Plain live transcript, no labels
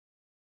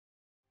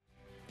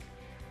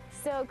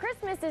So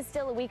Christmas is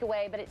still a week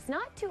away, but it's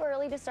not too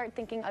early to start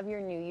thinking of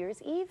your New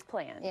Year's Eve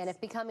plans. And if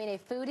becoming a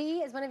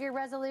foodie is one of your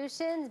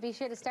resolutions, be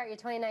sure to start your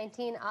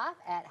 2019 off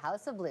at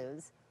House of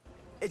Blues.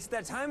 It's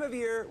that time of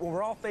year when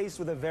we're all faced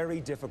with a very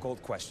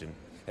difficult question.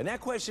 And that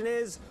question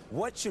is,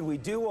 what should we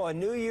do on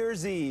New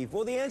Year's Eve?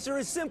 Well, the answer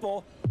is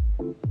simple.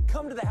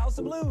 Come to the House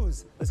of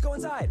Blues. Let's go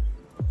inside.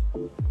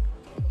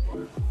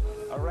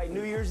 All right,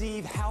 New Year's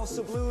Eve, House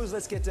of Blues.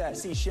 Let's get to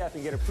see Chef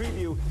and get a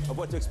preview of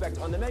what to expect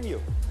on the menu.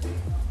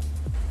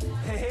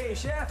 Hey,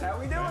 Chef, how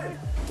we doing?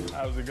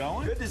 How's it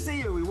going? Good to see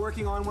you. We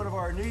working on one of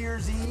our New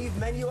Year's Eve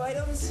menu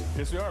items?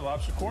 Yes, we are.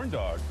 Lobster corn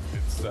dog.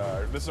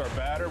 This is our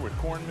batter with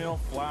cornmeal,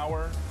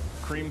 flour,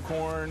 cream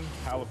corn,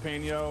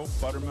 jalapeno,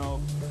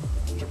 buttermilk,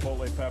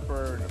 chipotle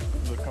pepper,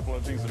 and a couple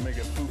of things to make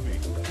it poofy.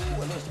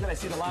 Well, can I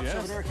see the lobster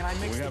over there? Can I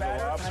mix the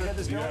batter? Can I get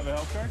this Do you going? have a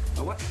health card?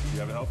 A what? Do you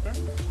have a health card?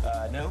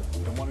 No.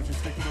 Then why don't you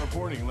stick to the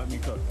reporting and let me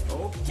cook?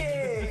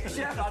 Okay,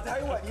 Chef, I'll tell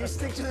you what. You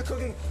stick to the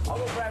cooking. I'll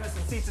go grab us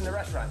some seats in the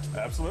restaurant.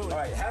 Absolutely. All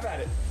right, have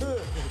at it.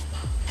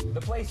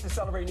 The place to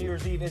celebrate New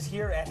Year's Eve is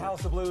here at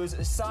House of Blues.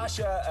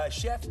 Sasha,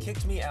 Chef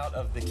kicked me out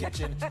of the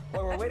kitchen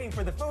while we're waiting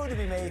for the food to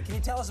be made. Can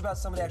you tell us about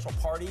some of the actual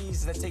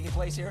parties that's taking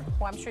place here?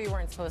 Well, I'm sure you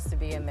weren't supposed to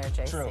be in there,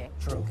 JC.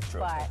 True.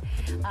 But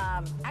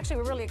actually,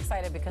 we're really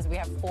excited because we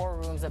have 4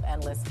 rooms of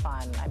endless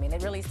fun. I mean,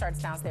 it really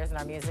starts downstairs in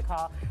our music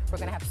hall. We're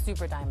going to have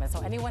Super Diamond. So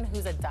anyone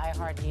who's a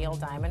diehard Neil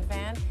Diamond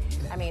fan,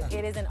 I mean,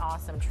 it is an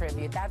awesome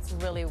tribute. That's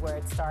really where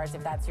it starts,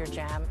 if that's your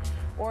jam.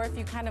 Or if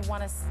you kind of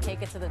want to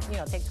take it to the,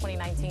 take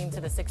 2019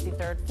 to the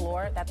 63rd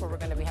floor, that's where we're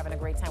going to be having a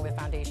great time with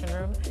Foundation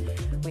Room.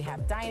 We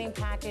have dining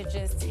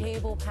packages,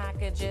 table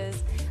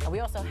packages.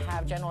 We also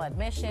have general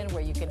admission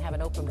where you can have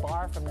an open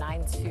bar from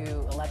 9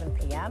 to 11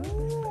 p.m.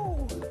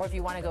 Or if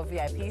you want to go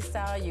VIP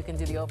style, you can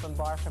do the open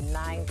bar from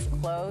 9 to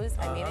close.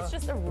 I mean, it's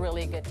just a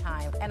really good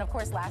time. And of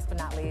course, last but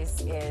not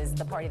least is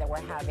the party that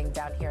we're having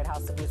down here at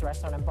House of Blues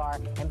Restaurant and Bar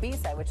and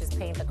B-Side, which is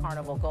Paint the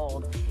Carnival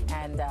Gold.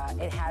 And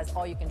it has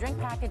all-you-can-drink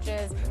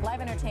packages,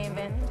 live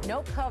entertainment,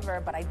 no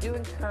cover, but I do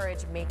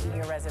encourage making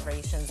your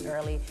reservations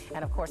early.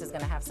 And of course, it's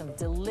going to have some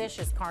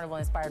delicious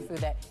carnival-inspired food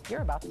that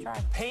you're about to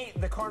try. Paint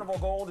the Carnival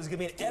Gold is going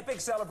to be an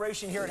epic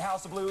celebration here at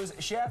House of Blues.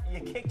 Chef, you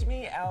kicked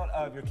me out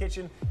of your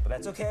kitchen, but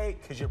that's okay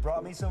because you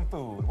brought me some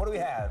food. What do we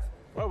have?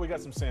 Well, we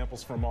got some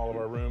samples from all of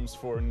our rooms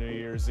for New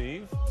Year's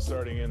Eve.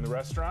 Starting in the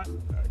restaurant,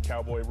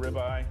 cowboy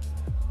ribeye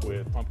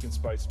with pumpkin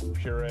spice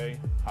puree,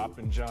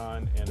 Hoppin'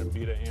 John, and a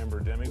Vita Amber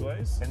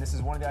demi-glaze. And this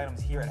is one of the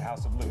items here at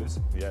House of Blues.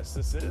 Yes,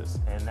 this is.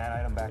 And that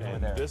item back over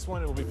there. This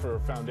one, it will be for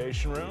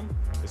Foundation Room.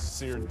 It's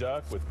seared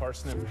duck with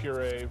parsnip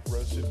puree,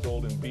 roasted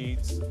golden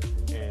beets,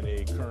 and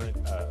a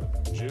currant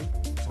jus.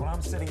 So when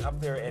I'm sitting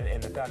up there in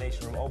the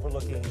Foundation Room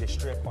overlooking the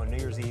strip on New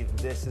Year's Eve,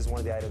 this is one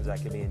of the items I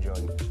could be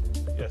enjoying.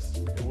 Yes,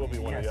 it will be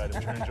one of the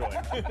items you're enjoying.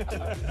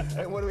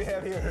 And what do we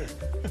have here?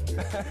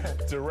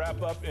 To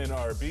wrap up in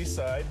our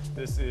B-side,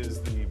 this is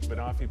the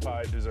banoffee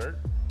pie dessert.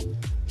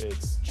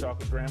 It's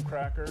chocolate graham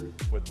cracker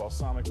with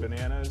balsamic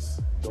bananas,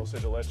 dulce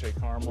de leche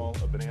caramel,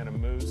 a banana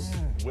mousse,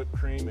 whipped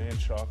cream, and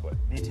chocolate.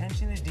 The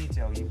attention to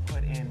detail you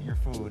put in your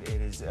food, it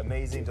is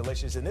amazing,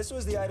 delicious. And this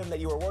was the item that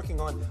you were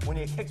working on when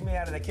you kicked me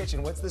out of the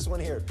kitchen. What's this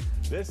one here?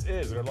 This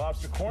is our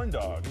lobster corn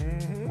dog.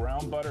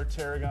 Brown butter,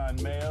 tarragon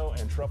mayo,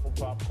 and truffled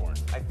popcorn.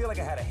 I feel like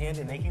I had a hand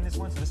in making this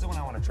one, so this is the one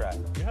I want to try.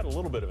 You had a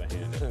little bit of a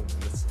hand in it.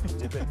 Let's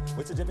dip it.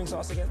 What's the dipping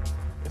sauce again?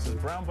 This is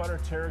brown butter,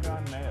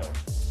 tarragon mayo.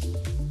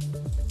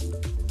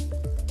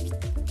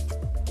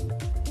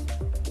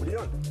 What are you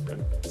doing?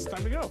 Good. It's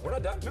time to go. We're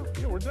not done. No,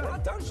 yeah, we're done. We're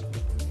not done.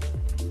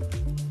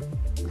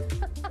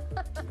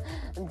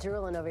 I'm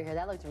drooling over here.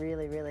 That looked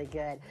really, really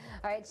good.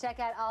 All right, check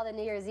out all the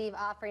New Year's Eve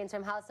offerings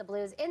from House of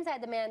Blues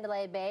inside the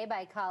Mandalay Bay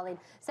by calling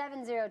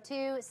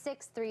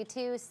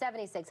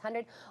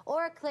 702-632-7600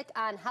 or click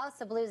on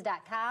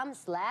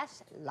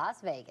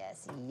houseofblues.com/Las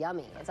Vegas.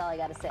 Yummy. That's all I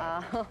got to say.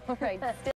 All right.